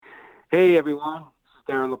Hey everyone, this is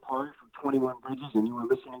Darren Lipari from 21 Bridges, and you are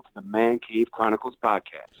listening to the Man Cave Chronicles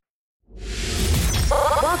podcast.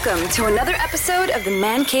 Welcome to another episode of the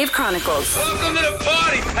Man Cave Chronicles. Welcome to the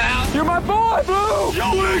party, pal! You're my boy, Blue!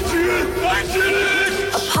 Yo, Adrian!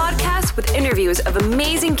 A podcast with interviews of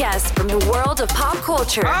amazing guests from the world of pop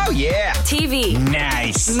culture. Oh, yeah! TV.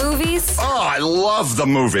 Nice! Movies. Oh, I love the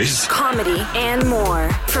movies! Comedy and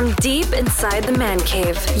more. From deep inside the Man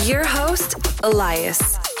Cave, your host,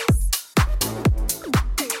 Elias.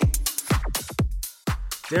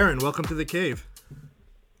 Darren, welcome to the cave.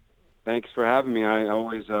 Thanks for having me. I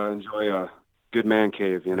always enjoy a good man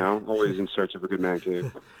cave, always in search of a good man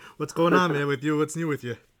cave. What's going on, man, with you? What's new with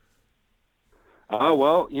you?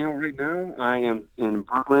 Well, right now I am in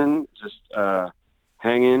Brooklyn, just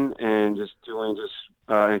hanging and just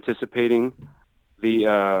anticipating the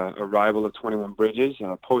arrival of 21 Bridges.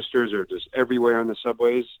 Posters are just everywhere on the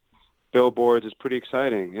subways. Billboards. It's pretty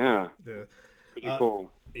exciting. Yeah. Pretty cool.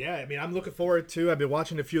 Yeah, I mean, I'm looking forward to. I've been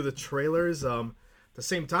watching a few of the trailers. At the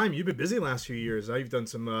same time, you've been busy the last few years. You've done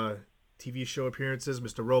some TV show appearances,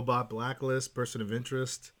 Mr. Robot, Blacklist, Person of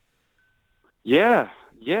Interest. Yeah.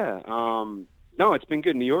 No, it's been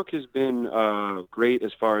good. New York has been great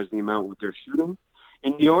as far as the amount what they're shooting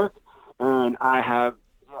in New York, and I have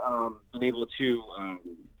been able to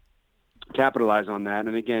capitalize on that.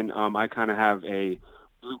 And again, I kind of have a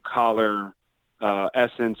blue collar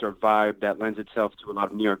essence or vibe that lends itself to a lot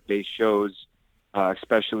of New York-based shows,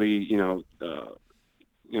 especially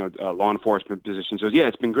law enforcement positions. So yeah,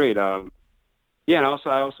 it's been great. And I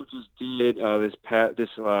also just did earlier this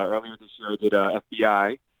year I did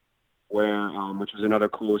FBI, where which was another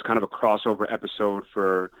cool. It was kind of a crossover episode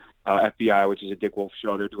for FBI, which is a Dick Wolf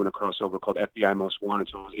show. They're doing a crossover called FBI Most Wanted,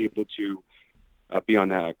 so I was able to be on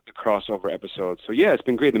the crossover episode. So yeah, it's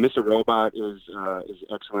been great. The Mr. Robot is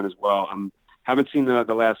excellent as well. Haven't seen the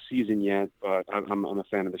last season yet, but I'm a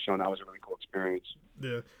fan of the show, and that was a really cool experience.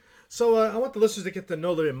 Yeah. So I want the listeners to get to know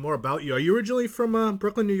a little bit more about you. Are you originally from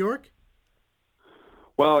Brooklyn, New York?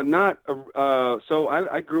 Well, not. So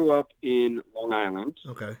I grew up in Long Island,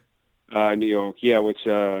 Okay. New York. Yeah, which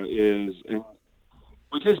is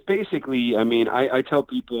basically. I mean, I tell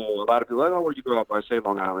people, a lot of people, oh, where'd you grow up? I say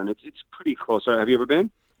Long Island. It's pretty close. Have you ever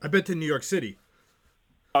been? I've been to New York City.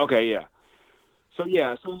 Okay, yeah. So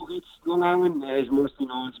it's Long Island is mostly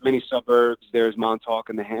known. It's many suburbs. There's Montauk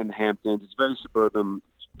and the Hamptons. It's a very suburban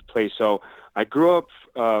place. So I grew up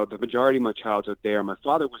the majority of my childhood there. My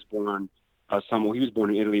father was born he was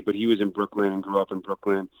born in Italy, but he was in Brooklyn and grew up in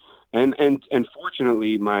Brooklyn. And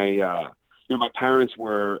fortunately, my my parents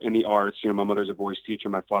were in the arts. My mother's a voice teacher.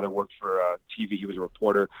 My father worked for TV. He was a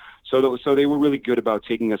reporter. So they were really good about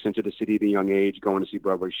taking us into the city at a young age, going to see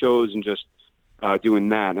Broadway shows and just doing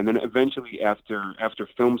that. And then eventually after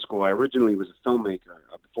film school, I originally was a filmmaker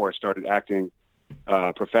before I started acting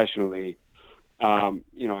professionally. I've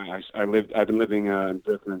been living in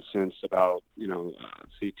Brooklyn since about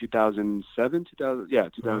 2007,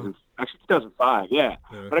 2005. Yeah.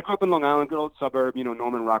 But I grew up in Long Island, good old suburb,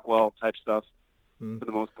 Norman Rockwell type stuff for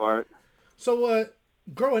the most part. So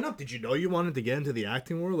growing up, did you know you wanted to get into the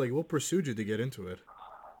acting world? Like, what pursued you to get into it?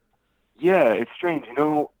 Yeah, it's strange.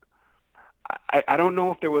 I don't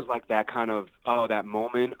know if there was like that kind of, that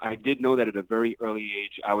moment. I did know that at a very early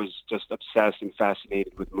age, I was just obsessed and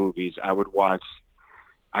fascinated with movies. I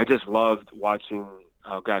just loved watching,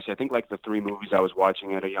 I think like the three movies I was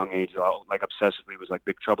watching at a young age, like obsessively, was like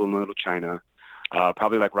Big Trouble in Little China,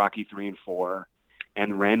 probably like Rocky 3 and 4,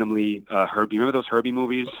 and randomly Herbie. Remember those Herbie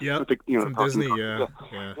movies? Yeah, from Disney,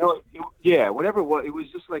 yeah. Whatever it was, it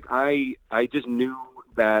was just like I just knew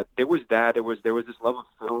that there was this love of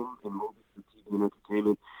film and movies and TV and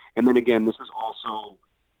entertainment. And then again, this was also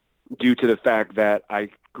due to the fact that I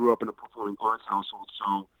grew up in a performing arts household.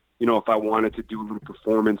 So, if I wanted to do a little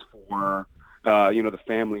performance for, the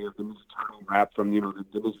family of the Ninja Turtle rap from, the Ninja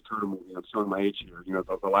Turtle movie, I'm showing my age here,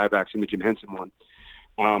 the live action, the Jim Henson one.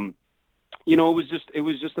 It was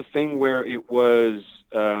just a thing where it was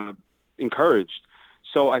encouraged.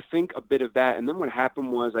 So I think a bit of that. And then what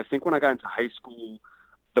happened was, I think when I got into high school,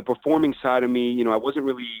 the performing side of me, I wasn't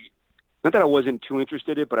really, not that I wasn't too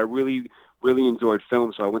interested in it, but I really, really enjoyed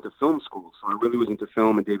film. So I went to film school. So I really was into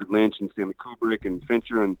film and David Lynch and Stanley Kubrick and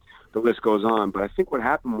Fincher, and the list goes on. But I think what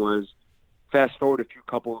happened was, fast forward a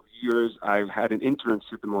couple of years, I had an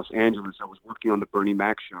internship in Los Angeles. I was working on the Bernie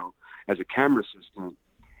Mac show as a camera assistant.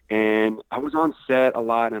 And I was on set a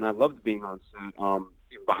lot, and I loved being on set.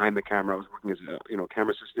 Behind the camera, I was working as a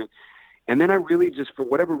camera assistant. And then I really just, for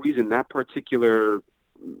whatever reason, that particular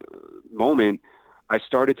moment, I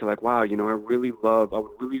started to like, wow,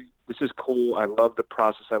 this is cool. I love the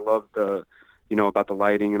process. I love the about the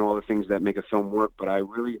lighting and all the things that make a film work, but I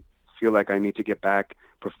really feel like I need to get back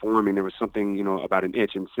performing. There was something, about an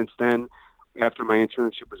itch. And since then, after my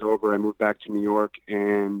internship was over, I moved back to New York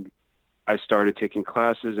and I started taking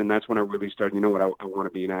classes, and that's when I really started, I want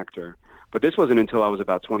to be an actor. But this wasn't until I was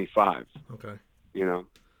about 25. Okay.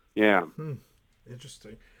 Yeah.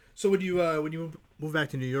 Interesting. So when you moved back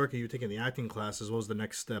to New York and you were taking the acting classes, what was the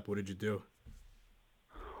next step? What did you do?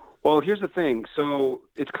 Well, here's the thing. So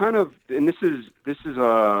it's kind of, and this is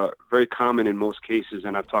very common in most cases,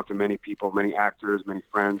 and I've talked to many people, many actors, many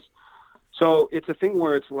friends. So it's a thing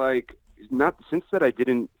where it's like, not since that I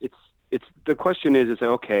didn't. It's the question is like,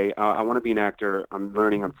 okay, I want to be an actor. I'm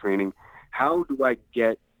learning. I'm training. How do I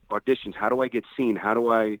get auditions? How do I get seen? How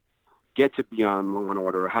do I get to be on Law and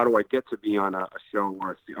Order? Or how do I get to be on a show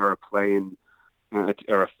or a play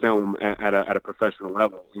or a film at a professional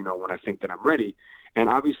level? When I think that I'm ready. And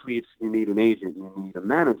obviously, you need an agent, you need a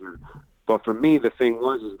manager. But for me, the thing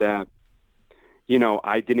is that,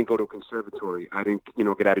 I didn't go to a conservatory. I didn't,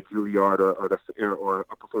 get out of Juilliard or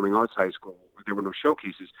a performing arts high school. There were no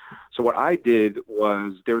showcases. So what I did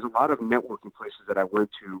was there was a lot of networking places that I went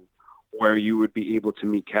to where you would be able to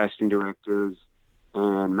meet casting directors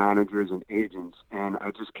and managers and agents. And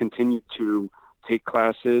I just continued to take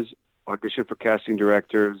classes, audition for casting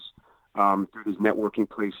directors, through these networking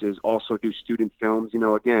places, also do student films.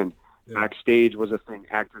 Again, backstage was a thing,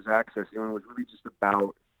 Actors Access. It was really just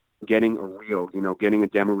about getting a reel, getting a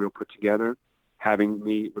demo reel put together, having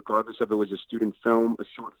me, regardless of it was a student film, a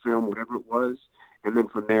short film, whatever it was. And then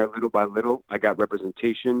from there, little by little, I got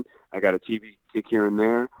representation. I got a TV gig here and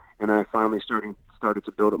there. And I finally started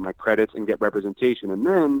to build up my credits and get representation. And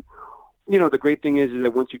then, the great thing is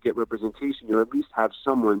that once you get representation, you at least have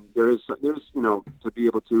someone, there's to be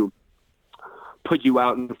able to put you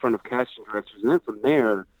out in front of casting directors. And then from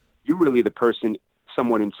there, you're really the person,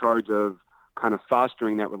 someone in charge of kind of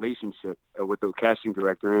fostering that relationship with the casting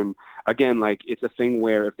director. And again, like, it's a thing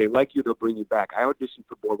where if they like you, they'll bring you back. I auditioned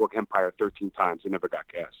for Boardwalk Empire 13 times and never got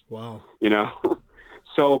cast. Wow.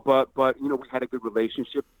 So, but we had a good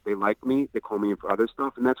relationship. They liked me. They called me in for other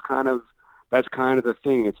stuff. And that's kind of the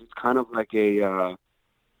thing. It's kind of like a,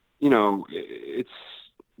 it's,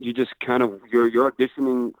 you just kind of, you're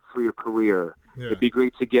auditioning for your career. Yeah. It'd be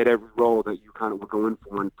great to get every role that you kind of were going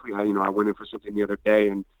for. And, I went in for something the other day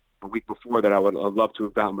and a week before that I'd love to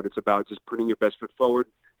have gotten, but it's about just putting your best foot forward,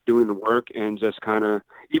 doing the work, and just kind of,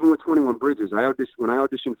 even with 21 Bridges, when I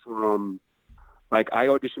auditioned for, I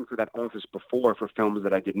auditioned for that office before for films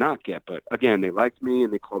that I did not get. But again, they liked me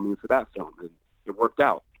and they called me in for that film and it worked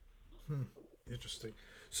out. Interesting.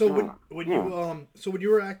 So when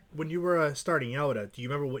you were starting out, do you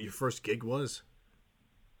remember what your first gig was?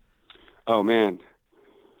 Oh man,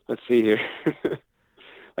 let's see here.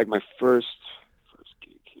 Like my first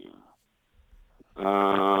gig here.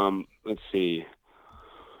 Let's see.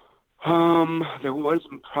 There was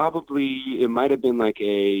probably, it might have been like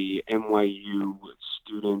a NYU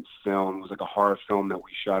student film. It was like a horror film that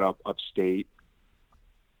we shot upstate.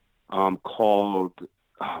 Called,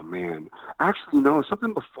 oh man, actually no,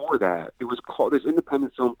 something before that. It was called this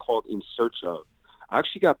independent film called In Search Of. I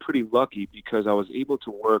actually got pretty lucky because I was able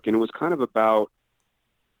to work, and it was kind of about,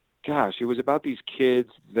 it was about these kids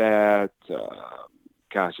that,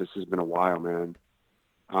 this has been a while, man.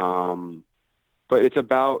 But it's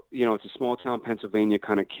about, it's a small town Pennsylvania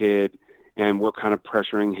kind of kid, and we're kind of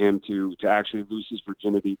pressuring him to actually lose his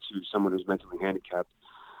virginity to someone who's mentally handicapped.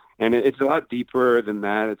 And it's a lot deeper than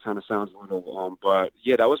that. It kind of sounds a little, but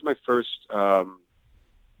yeah, that was my first,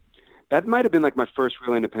 that might have been like my first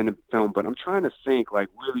real independent film, but I'm trying to think, like,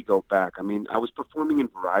 really go back. I mean, I was performing in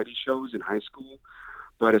variety shows in high school,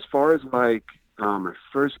 but as far as like my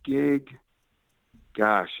first gig,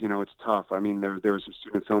 it's tough. I mean, there were some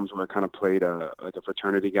student films where I kind of played like a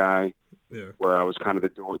fraternity guy, where I was kind of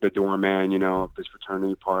the doorman, of this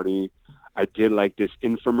fraternity party. I did like this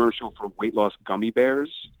infomercial for weight loss gummy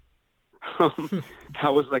bears.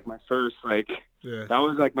 That was like my first, that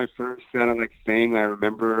was like my first kind of like thing I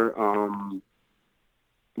remember.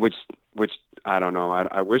 Which I don't know.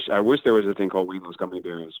 I wish there was a thing called weight loss gummy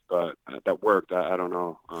bears, but that worked. I don't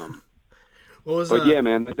know. What was? But yeah,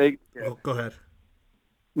 man. Oh, go ahead.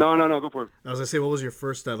 No, go for it. I was gonna say, what was your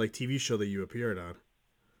first like TV show that you appeared on?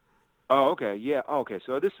 Oh, okay, yeah, okay.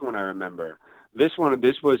 So this one I remember. This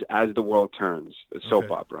was As the World Turns, a soap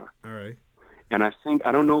opera. All right. And I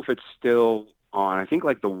don't know if it's still on. I think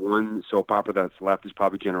like the one soap opera that's left is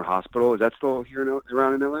probably General Hospital. Is that still here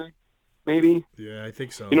around in LA? Maybe. Yeah, I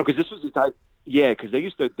think so. Because this was the type. Yeah, because they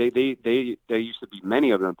used to be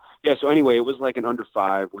many of them. Yeah. So anyway, it was like an under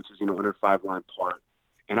 5, which is under 5 line part,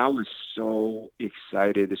 and I was so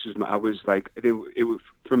excited. I was like, it was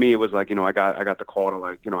for me. It was like, I got the call to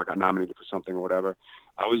like, I got nominated for something or whatever.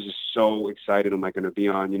 I was just so excited. I'm like going to be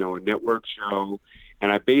on, a network show,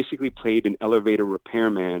 and I basically played an elevator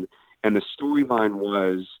repairman. And the storyline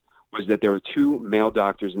was that there were two male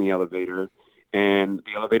doctors in the elevator, and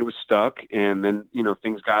the elevator was stuck. And then,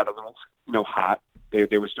 things got a little, hot.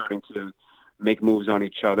 They were starting to make moves on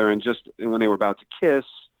each other, and just when they were about to kiss,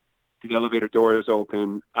 the elevator door is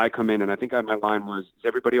open. I come in, and I think my line was, "Is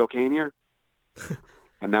everybody okay in here?"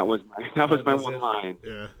 And that was my one line.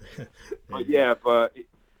 Yeah. But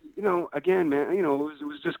again, man, it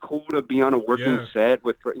was just cool to be on a working set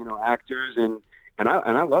with actors, and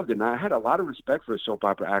I loved it. And I had a lot of respect for soap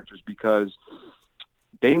opera actors because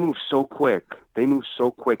they move so quick. And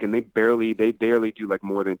they barely do like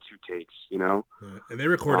more than 2 takes. Yeah. And they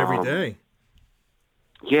record every day.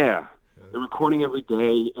 Yeah. They're recording every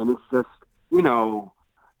day, and it's just,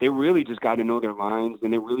 they really just got to know their lines,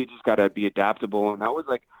 and they really just got to be adaptable. And that was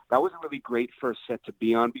a really great first set to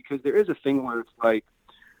be on, because there is a thing where it's like,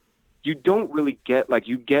 you don't really get, like,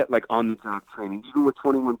 you get like on the job training, even with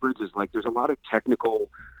 21 Bridges. Like, there's a lot of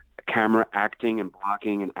technical camera acting and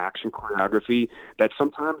blocking and action choreography that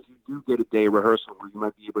sometimes you do get a day rehearsal where you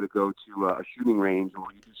might be able to go to a shooting range or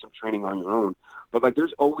you do some training on your own. But like,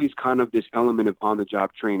 there's always kind of this element of on the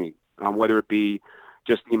job training, whether it be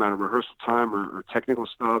just the amount of rehearsal time or technical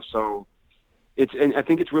stuff. So and I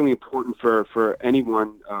think it's really important for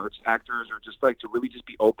anyone, actors, or just like to really just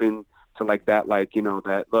be open to like that, like,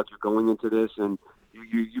 that, look, you're going into this and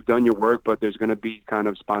you've done your work, but there's going to be kind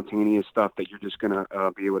of spontaneous stuff that you're just going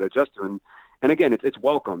to be able to adjust to. And again, it's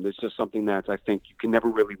welcome. It's just something that I think you can never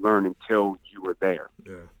really learn until you were there.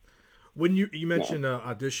 Yeah. When you mentioned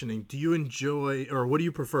auditioning, do you enjoy, or what do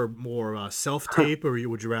you prefer more, self-tape, or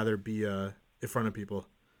would you rather be in front of people?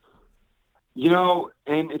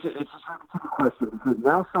 And it's a good question, because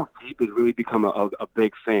now self-tape has really become a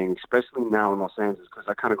big thing, especially now in Los Angeles, because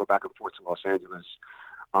I kind of go back and forth to Los Angeles.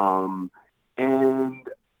 And,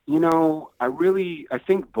 I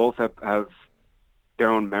think both have their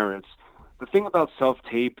own merits. The thing about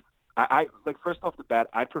self-tape, I like, first off the bat,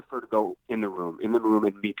 I prefer to go in the room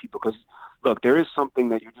and meet people, because, look, there is something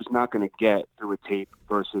that you're just not going to get through a tape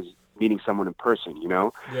versus meeting someone in person,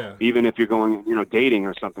 Yeah. Even if you're going, dating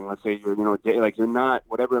or something. Let's say you're, like, you're not,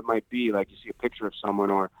 whatever it might be, like you see a picture of someone,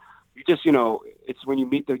 or you just, it's when you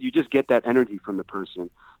meet them, you just get that energy from the person.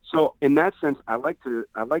 So in that sense, I like to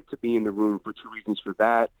be in the room for 2 reasons for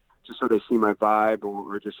that, just so they see my vibe,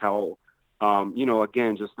 or just how,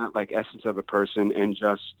 again, just not like essence of a person, and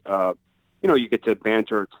just, you get to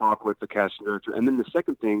banter or talk with the cast and director. And then the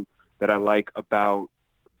second thing that I like about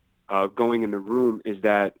going in the room is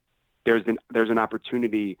that there's an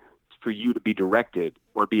opportunity for you to be directed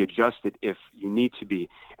or be adjusted if you need to be.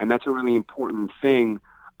 And that's a really important thing.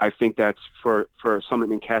 I think that's for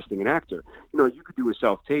someone in casting an actor. You could do a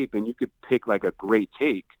self-tape and you could pick like a great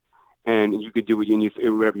take, and you could do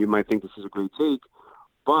whatever you might think this is a great take.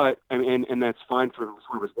 But, and that's fine for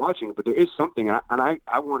whoever's watching, but there is something, and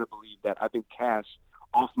I want to believe that I've been cast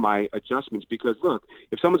off my adjustments, because look,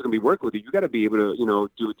 if someone's going to be working with you got to be able to,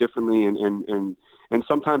 do it differently, and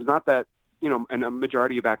sometimes not that, and a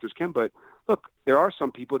majority of actors can, but look, there are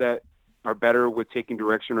some people that are better with taking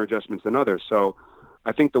direction or adjustments than others. So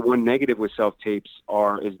I think the one negative with self-tapes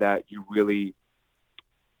is that you really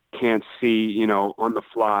can't see, on the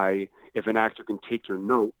fly, if an actor can take your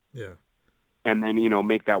note. Yeah. And then,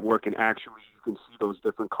 make that work. And actually you can see those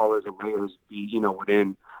different colors and layers be,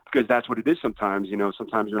 within, because that's what it is sometimes.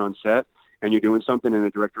 Sometimes you're on set and you're doing something and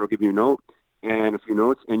the director will give you a note and a few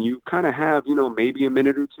notes, and you kind of have, maybe a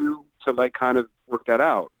minute or two to like kind of work that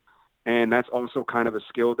out. And that's also kind of a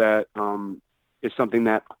skill that is something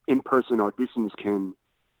that in-person auditions can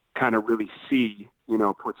kind of really see,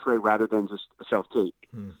 portray, rather than just a self-tape.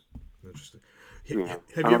 Interesting. Yeah.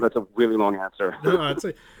 I know that's a really long answer. No, I'd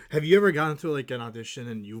say, have you ever gotten to like an audition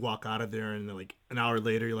and you walk out of there and like an hour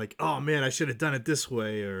later you're like, oh man, I should have done it this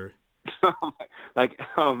way, or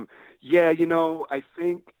yeah, I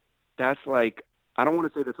think that's like, I don't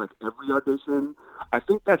want to say that's like every audition. I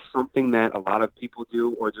think that's something that a lot of people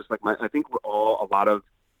do, or just like I think we're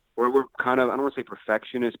kind of, I don't want to say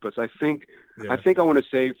perfectionists, but I think I want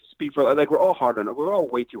to speak for, like, we're all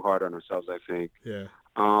way too hard on ourselves, I think. Yeah.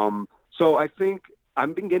 So I think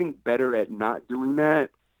I've been getting better at not doing that,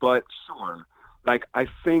 but sure. Like, I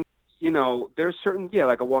think, there's certain,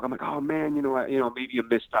 like a walk, I'm like, oh man, maybe a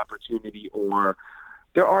missed opportunity, or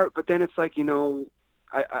but then it's like,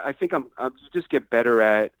 I think you just get better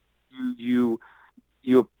at you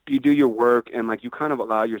you do your work and like you kind of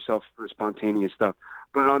allow yourself for spontaneous stuff.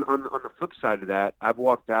 But on the flip side of that, I've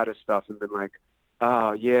walked out of stuff and been like,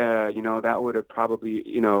 oh yeah, that would have probably,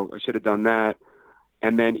 I should have done that.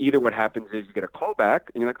 And then either what happens is you get a call back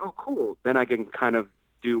and you're like, oh cool. Then I can kind of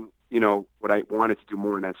do, what I wanted to do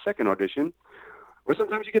more in that second audition. Or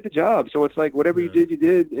sometimes you get the job. So it's like whatever you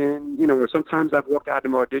did. And, or sometimes I've walked out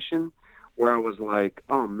of an audition where I was like,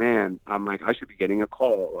 oh man, I'm like, I should be getting a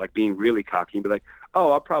call, like being really cocky and be like,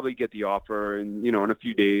 oh, I'll probably get the offer and, in a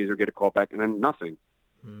few days or get a call back and then nothing.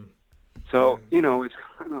 So,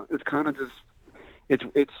 it's kind of just,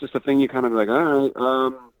 it's just a thing you kind of like, all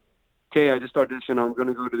right, okay, I just auditioned. I'm going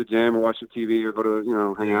to go to the gym or watch some TV or go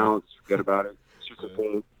to, hang out, forget about it. It's just a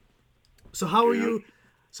thing. So how are you?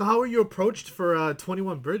 So how were you approached for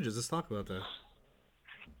 21 Bridges? Let's talk about that.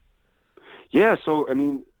 Yeah, so I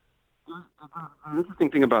mean, the interesting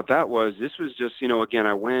thing about that was this was just again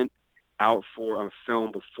I went out for a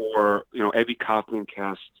film before Evie Kaufman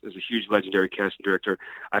cast as a huge legendary casting director.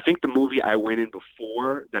 I think the movie I went in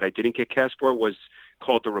before that I didn't get cast for was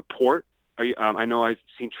called The Report. I know I've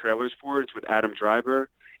seen trailers for it. It's with Adam Driver.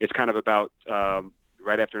 It's kind of about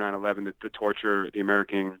right after 9/11 the torture, the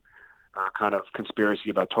American kind of conspiracy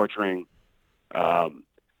about torturing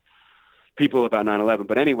people about 9/11.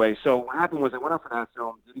 But anyway, so what happened was I went out for that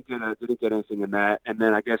film, didn't get anything in that, and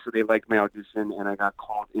then I guess they liked my audition, and I got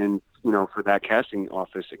called in, for that casting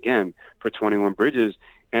office again for 21 Bridges.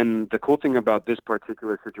 And the cool thing about this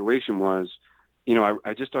particular situation was,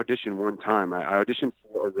 I just auditioned one time. I auditioned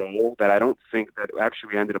for a role that I don't think that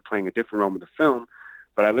actually ended up playing a different role in the film,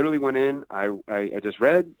 but I literally went in. I just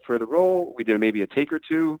read for the role. We did maybe a take or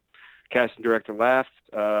two. Casting director left.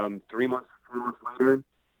 3 months, 4 months later,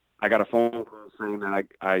 I got a phone call saying that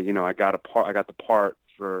I got the part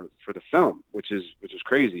for the film, which is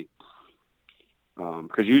crazy.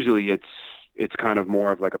 Because usually it's kind of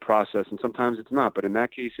more of like a process, and sometimes it's not. But in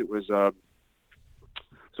that case, it was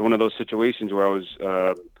one of those situations where I was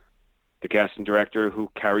the casting director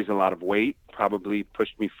who carries a lot of weight probably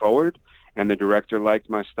pushed me forward, and the director liked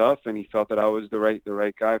my stuff, and he felt that I was the right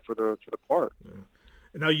guy for the part. Yeah.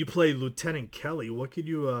 And now you play Lieutenant Kelly. What could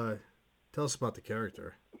you tell us about the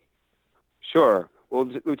character? Sure. Well,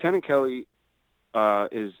 Lieutenant Kelly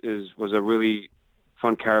was a really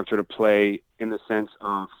fun character to play in the sense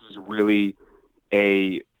of he's really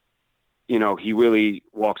he really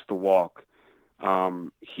walks the walk.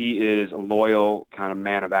 He is a loyal kind of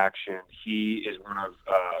man of action. He is one of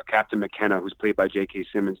Captain McKenna, who's played by J.K.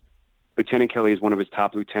 Simmons. Lieutenant Kelly is one of his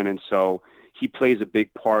top lieutenants, so he plays a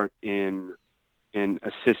big part in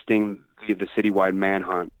assisting the citywide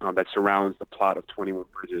manhunt that surrounds the plot of 21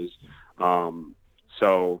 Bridges.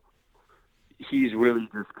 So he's really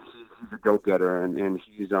he's a go-getter, and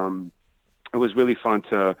he's it was really fun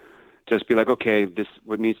to just be like, okay, this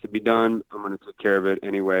what needs to be done. I'm going to take care of it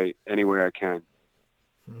anywhere I can.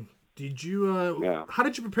 Did you? How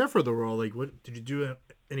did you prepare for the role? Like, what did you do?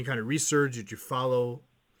 Any kind of research? Did you follow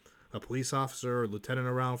a police officer or lieutenant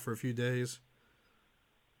around for a few days?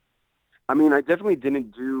 I mean, I definitely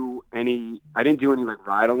didn't do any like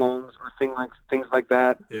ride-alongs or things like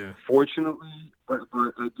that. Yeah. Fortunately, but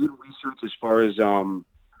I did research as far as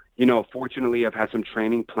fortunately I've had some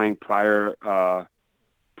training playing prior law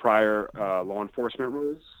enforcement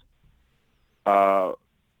roles.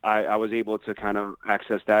 I was able to kind of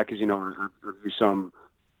access that because I review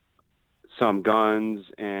some guns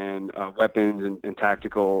and weapons and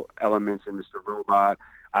tactical elements in Mr. Robot.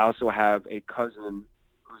 I also have a cousin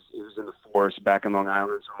who's in the force back in Long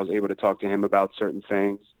Island, so I was able to talk to him about certain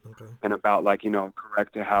things and about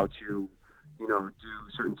correct how to do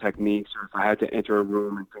certain techniques, or if I had to enter a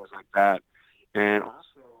room and things like that. And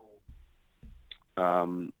also,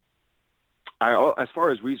 as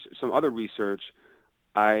far as some other research,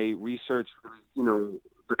 I researched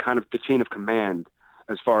the kind of the chain of command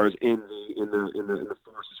as far as in the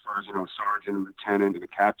force, as far as sergeant, lieutenant, and a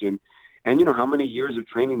captain, and how many years of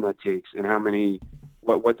training that takes, and how many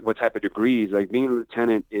what type of degrees. Like being a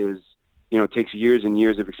lieutenant is takes years and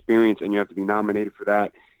years of experience, and you have to be nominated for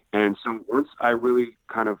that. And so once I really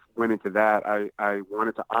kind of went into that, I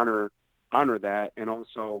wanted to honor that, and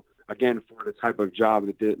also again for the type of job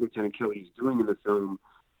that Lieutenant Kelly is doing in the film.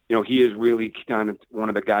 He is really kind of one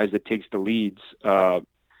of the guys that takes the leads.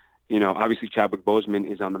 Obviously Chadwick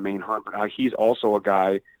Boseman is on the main hunt, but he's also a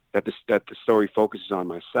guy that the story focuses on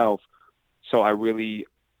myself. So I really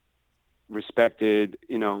respected,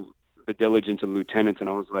 the diligence of lieutenants, and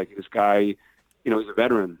I was like, this guy, he's a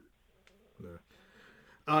veteran.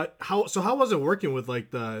 How was it working with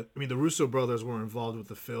the Russo brothers were involved with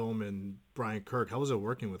the film, and Brian Kirk? How was it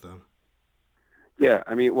working with them? Yeah,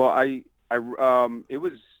 I mean, well, I it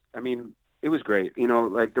was, I mean, it was great. You know,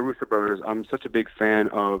 like the Russo brothers, I'm such a big fan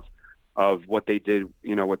of what they did,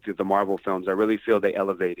 you know, with the Marvel films. I really feel they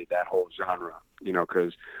elevated that whole genre, you know,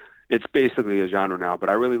 because it's basically a genre now, but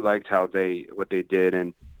I really liked what they did.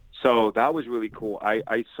 And so that was really cool.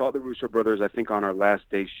 I saw the Russo brothers, I think, on our last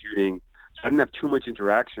day shooting. So I didn't have too much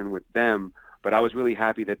interaction with them, but I was really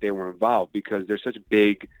happy that they were involved because they're such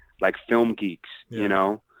big, like, film geeks, you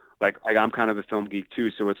know, like I'm kind of a film geek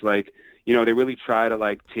too. So it's like, you know, they really try to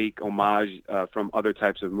like take homage from other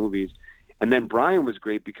types of movies. And then Brian was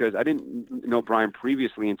great because I didn't know Brian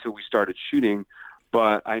previously until we started shooting,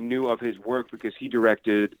 but I knew of his work because he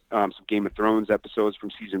directed some Game of Thrones episodes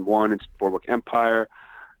from season 1 and Boardwalk Empire.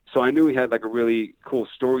 So I knew he had like a really cool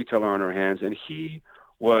storyteller on our hands, and he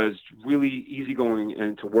was really easygoing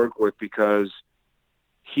and to work with because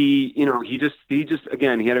he, you know, he just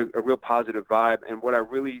again, he had a real positive vibe. And what I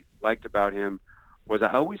really liked about him was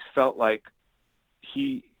I always felt like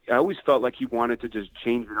he wanted to just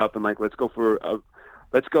change it up and like, let's go.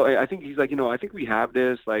 I think he's like, you know, I think we have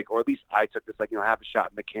this, like, or at least I took this, like, you know, have a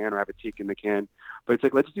shot in the can or have a take in the can. But it's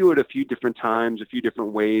like, let's do it a few different times, a few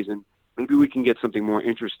different ways, and maybe we can get something more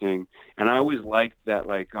interesting. And I always liked that,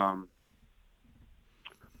 like, I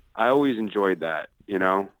always enjoyed that, you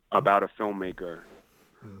know, about a filmmaker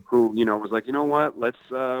who, you know, was like, you know what, let's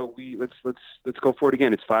go for it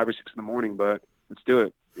again. It's 5 or 6 in the morning, but let's do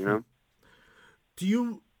it, you know? Do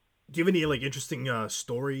you have any like interesting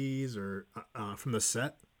stories or from the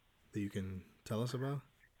set that you can tell us about?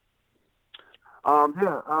 I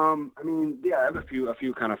mean, yeah, I have a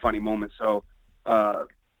few kind of funny moments. So,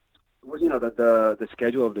 you know, the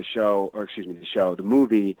schedule of the show, or excuse me, the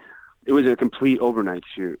movie, it was a complete overnight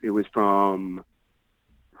shoot. It was from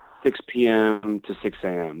 6 p.m. to 6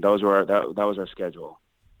 a.m. That was our schedule.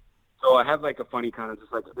 So I have like a funny kind of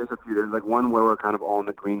just like there's like one where we're kind of all in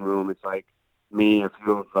the green room. It's like me, a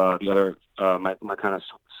few of the other my kind of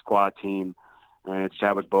squad team, and it's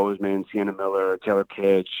Chadwick Boseman, Sienna Miller, Taylor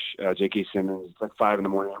Kitsch, J.K. Simmons. It's like 5 in the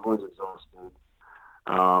morning. Everyone's exhausted.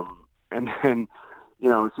 And then, you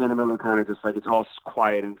know, Sienna Miller kind of just like, it's all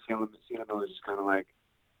quiet, and Sienna Miller's just kind of like,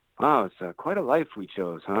 wow, it's quite a life we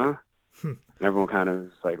chose, huh? And everyone kind of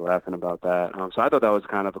is like laughing about that. So I thought that was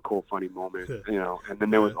kind of a cool, funny moment, you know. And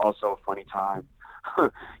then there was also a funny time.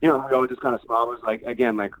 You know, we all just kind of smiled. It was like,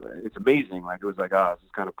 again, like, it's amazing. Like, it was like, this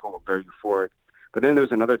is kind of cool, very euphoric. But then there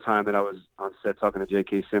was another time that I was on set talking to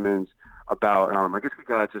J.K. Simmons about, I guess we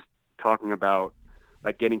got just talking about,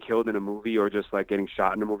 like, getting killed in a movie or just, like, getting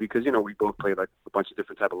shot in a movie. Because, you know, we both played, like, a bunch of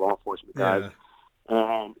different type of law enforcement guys. Yeah.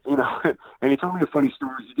 You know, and he told me a funny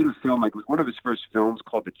story. He did a film, like, it was one of his first films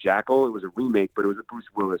called The Jackal. It was a remake, but it was with Bruce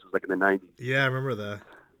Willis. It was, like, in the 90s. Yeah, I remember that.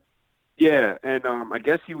 Yeah, and I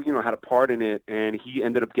guess he, you know, had a part in it, and he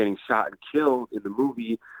ended up getting shot and killed in the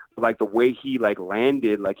movie. But, like, the way he, like,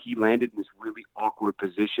 landed, like, he landed in this really awkward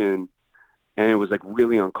position, and it was, like,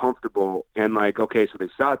 really uncomfortable. And, like, okay, so they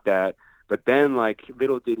shot that, but then, like,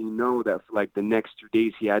 little did he know that for, like, the next 2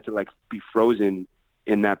 days he had to, like, be frozen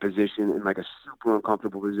in that position, in, like, a super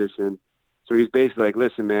uncomfortable position. So he's basically like,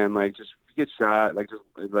 listen, man, like, just if you get shot, like, just,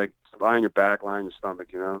 like, lie on your back, lie on your stomach,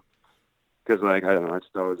 you know? Because, like, I don't know, I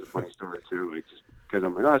just thought it was a funny story, too. Like, just because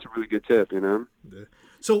I'm like, that's a really good tip, you know? Yeah.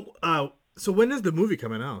 So when is the movie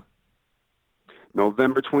coming out?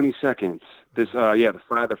 November 22nd.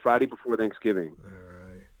 The Friday before Thanksgiving. All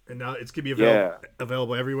right. And now it's going to be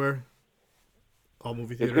available everywhere? All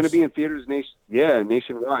movie theaters? It's going to be in theaters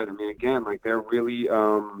nationwide. I mean, again, like, they're really,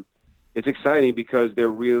 it's exciting because they're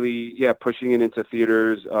really, pushing it into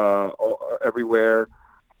theaters everywhere.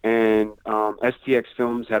 And STX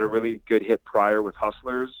Films had a really good hit prior with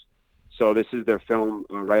Hustlers. So this is their film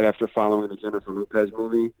right after following the Jennifer Lopez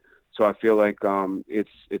movie. So I feel like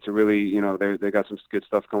it's a really, you know, they got some good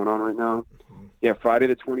stuff going on right now. Yeah, Friday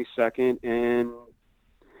the 22nd, and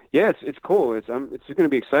yeah, it's cool. It's going to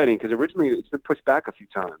be exciting because originally it's been pushed back a few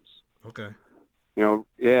times. Okay. You know,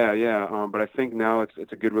 yeah. But I think now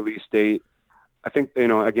it's a good release date. I think, you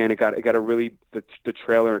know, again, it got a really the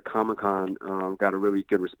trailer at Comic-Con got a really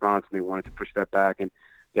good response, and they wanted to push that back. And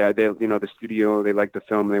yeah, they, you know, the studio, they liked the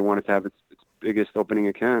film, and they wanted to have its biggest opening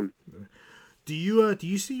it can. Do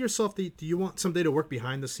you see yourself? Do you want someday to work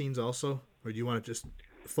behind the scenes also, or do you want to just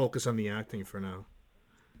focus on the acting for now?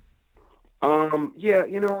 Yeah,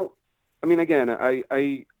 you know, I mean, again, I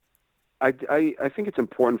think it's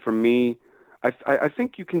important for me. I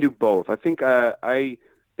think you can do both. I think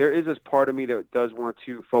there is this part of me that does want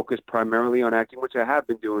to focus primarily on acting, which I have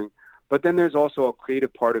been doing. But then there's also a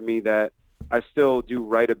creative part of me that I still do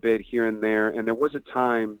write a bit here and there. And there was a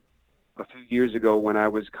time a few years ago when I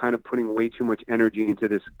was kind of putting way too much energy into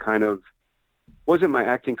this kind of wasn't my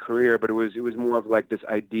acting career, but it was more of like this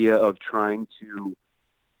idea of trying to,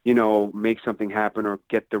 you know, make something happen or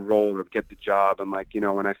get the role or get the job. And like, you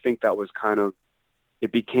know, and I think that was kind of,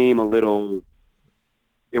 it became a little,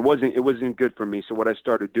 it wasn't good for me. So what I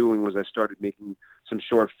started doing was I started making some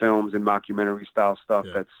short films and mockumentary style stuff.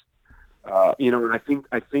 Yeah. That's, you know, and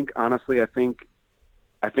I think honestly, I think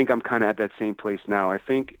I'm kind of at that same place now. I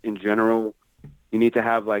think in general, you need to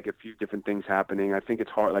have like a few different things happening. I think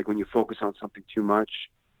it's hard, like when you focus on something too much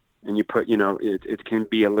and you put, you know, it can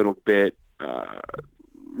be a little bit, you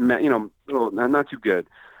know, little, not too good.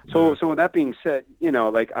 So with that being said, you know,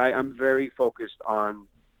 like I'm very focused on,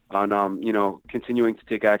 you know, continuing to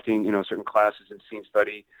take acting, you know, certain classes and scene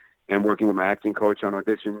study and working with my acting coach on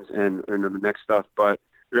auditions and the next stuff. But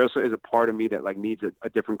there also is a part of me that like needs a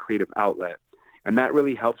different creative outlet. And that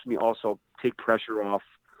really helps me also take pressure off,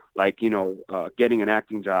 like, you know, getting an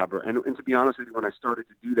acting job. And to be honest with you, when I started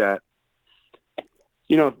to do that,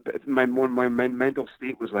 you know, my mental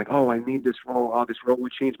state was like, oh, I need this role. Oh, this role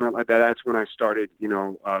would change my life. That's when I started, you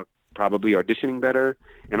know, probably auditioning better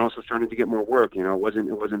and also starting to get more work. You know, it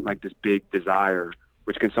wasn't like this big desire,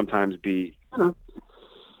 which can sometimes be, you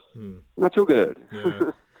know, not too good.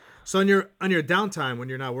 Yeah. So on your downtime when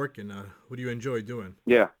you're not working, what do you enjoy doing?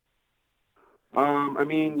 Yeah. I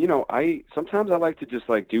mean, you know, sometimes I like to just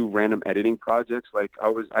like do random editing projects. Like I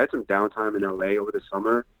had some downtime in LA over the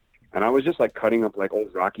summer, and I was just like cutting up like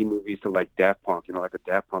old Rocky movies to like Daft Punk, you know, like a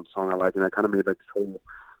Daft Punk song I liked, and I kind of made like this whole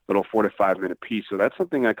little 4 to 5 minute piece. So that's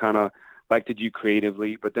something I kind of like to do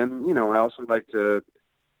creatively. But then, you know, I also like to,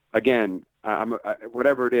 again,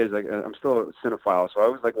 whatever it is, like I'm still a cinephile, so I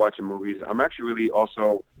always like watching movies. I'm actually really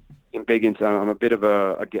also big into. I'm a bit of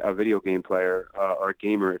a video game player or a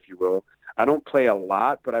gamer, if you will. I don't play a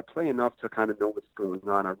lot, but I play enough to kind of know what's going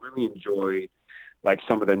on. I really enjoy like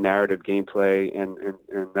some of the narrative gameplay, and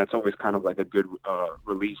that's always kind of like a good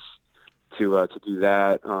release to do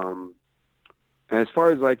that. And as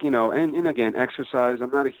far as like, you know, and again, exercise,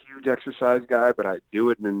 I'm not a huge exercise guy, but I do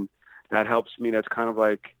it, and that helps me. That's kind of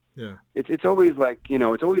like, Yeah. it's always like, you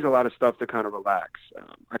know, it's always a lot of stuff to kind of relax.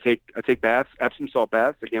 I take baths, Epsom salt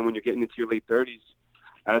baths. Again, when you're getting into your late 30s,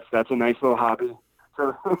 that's a nice little hobby.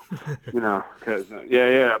 So, you know, because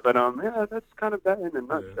yeah, but yeah, that's kind of that in a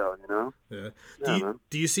nutshell, you know. Yeah.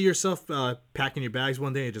 Do you see yourself packing your bags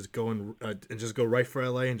one day and just going and just go right for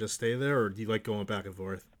LA and just stay there, or do you like going back and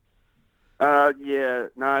forth? Yeah,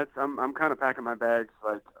 no, I'm kind of packing my bags,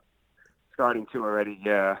 like starting to already.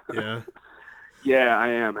 Yeah. Yeah. Yeah, I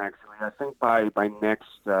am actually. I think by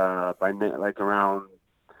like around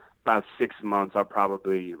about 6 months, I'll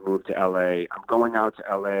probably move to LA. I'm going out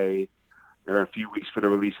to LA. There are a few weeks for the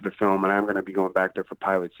release of the film, and I'm going to be going back there for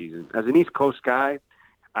pilot season. As an East Coast guy,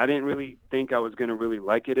 I didn't really think I was going to really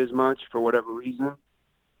like it as much for whatever reason.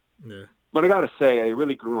 Yeah. But I got to say, it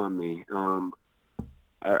really grew on me.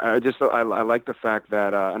 I like the fact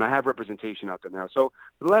that, and I have representation out there now. So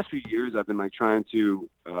for the last few years, I've been like trying to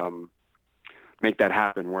make that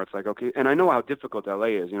happen, where it's like, okay, and I know how difficult LA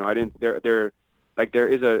is. You know,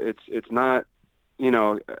 it's not, you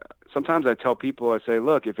know, sometimes I tell people, I say,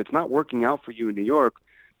 look, if it's not working out for you in New York,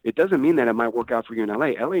 it doesn't mean that it might work out for you in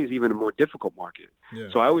LA. LA is even a more difficult market. Yeah.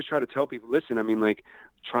 So I always try to tell people, listen, I mean, like,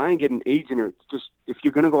 try and get an agent, or just, if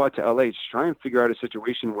you're going to go out to LA, just try and figure out a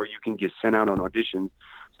situation where you can get sent out on auditions.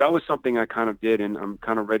 So that was something I kind of did, and I'm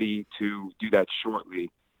kind of ready to do that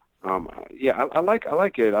shortly. Yeah, I like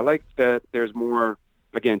it. I like that there's more,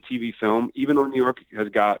 again, TV film, even though New York has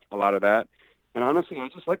got a lot of that. And honestly, I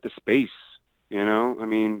just like the space, you know? I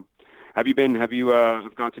mean, have you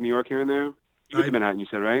gone to New York here and there? You've been to Manhattan, you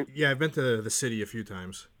said, right? Yeah, I've been to the city a few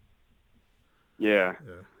times. Yeah.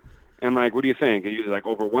 Yeah. And like, what do you think? Are you like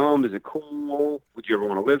overwhelmed? Is it cool? Would you ever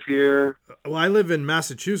want to live here? Well, I live in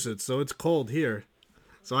Massachusetts, so it's cold here.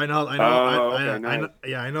 So I know, Nice.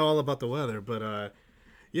 I know all about the weather, but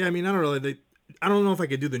yeah, I mean, I don't know if I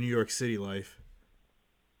could do the New York City life.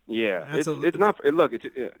 Yeah, That's it's not. Look,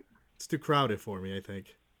 it's too crowded for me. I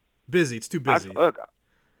think busy. It's too busy. Look,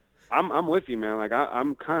 I'm with you, man. Like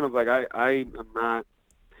I'm kind of like I am not.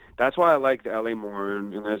 That's why I like the LA more,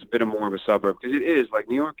 and there's a bit of more of a suburb, because it is like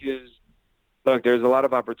New York is. Look, there's a lot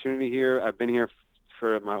of opportunity here. I've been here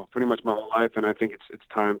for pretty much my whole life, and I think it's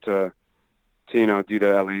time to you know do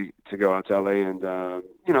the LA, to go out to LA and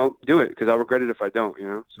you know do it, because I'll regret it if I don't. You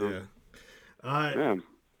know. So, yeah. Yeah.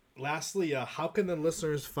 Lastly, how can the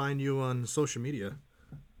listeners find you on social media?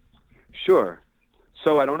 Sure.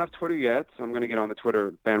 So I don't have Twitter yet, so I'm going to get on the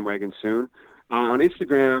Twitter bandwagon soon. On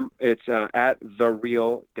Instagram, it's at the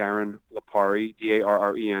real Darren Lipari,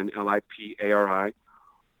 DarrenLipari,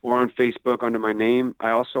 or on Facebook under my name.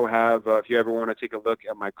 I also have, if you ever want to take a look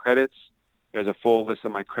at my credits, There's a full list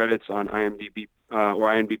of my credits on IMDb or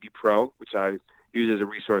IMDb Pro, which I use as a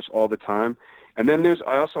resource all the time. And then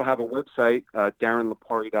I also have a website,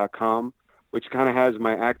 DarrenLipari.com, which kind of has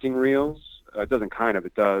my acting reels. It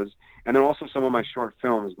does. And then also some of my short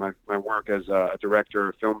films, my work as a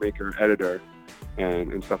director, filmmaker, editor,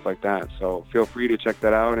 and stuff like that. So feel free to check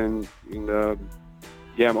that out. And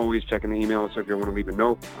I'm always checking the email. So if you want to leave a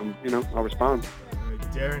note, I'll respond.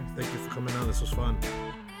 Darren, thank you for coming on. This was fun.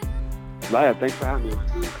 Laya, thanks for having me. It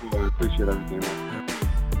was really cool. I appreciate everything.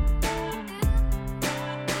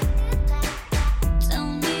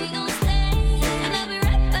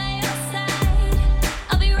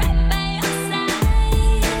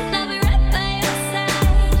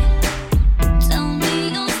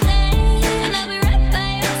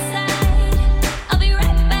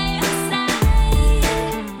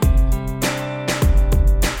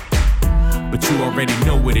 Already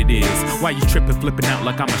know what it is. Why you tripping, flipping out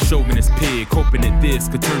like I'm a chauvinist pig, hoping that this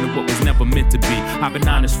could turn to what was never meant to be. I've been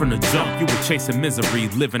honest from the jump, you were chasing misery,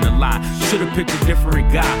 living a lie. Should've picked a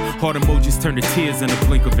different guy. Heart emojis turned to tears in a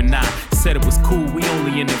blink of an eye. Said it was cool, we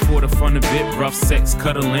only in it for the fun of it. Rough sex,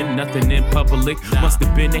 cuddling, nothing in public.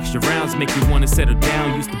 Must've been extra rounds, make you wanna settle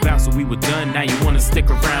down. Used to bounce when we were done, now you wanna stick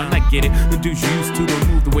around. I get it, the dudes you used to don't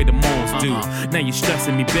move the way the malls do. Now you're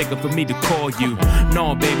stressing me, begging for me to call you.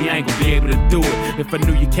 No, baby, I ain't gonna be able to do it. If I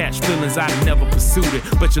knew you catch feelings, I'd have never pursued it.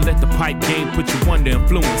 But you let the pipe game put you under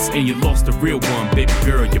influence, and you lost the real one, baby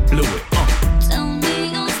girl, you blew it.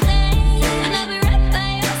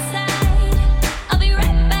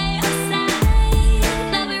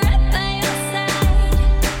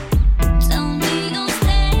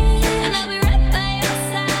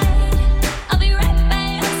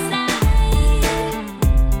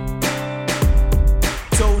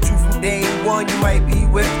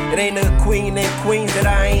 It ain't a queen and queens that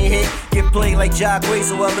I ain't hit. Get played like Jacquay,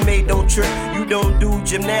 so LMA don't trip. You don't do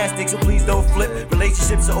gymnastics, so please don't flip.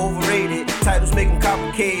 Relationships are overrated, titles make them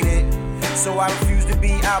complicated. So I refuse to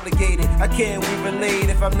be obligated. I can't we relate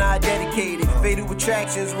if I'm not dedicated. Fatal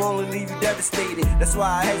attractions will only leave you devastated. That's why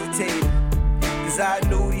I hesitated. Cause I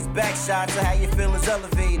knew these back shots of how your feelings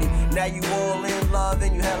elevated. Now you all in love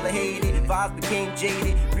and you hella hate it. Vibes became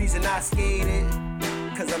jaded, reason I skated.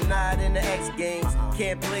 Cause I'm not in the X games.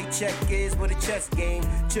 Can't play checkers with a chess game.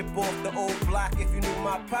 Chip off the old block if you knew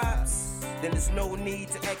my pops. Then there's no need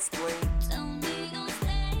to explain.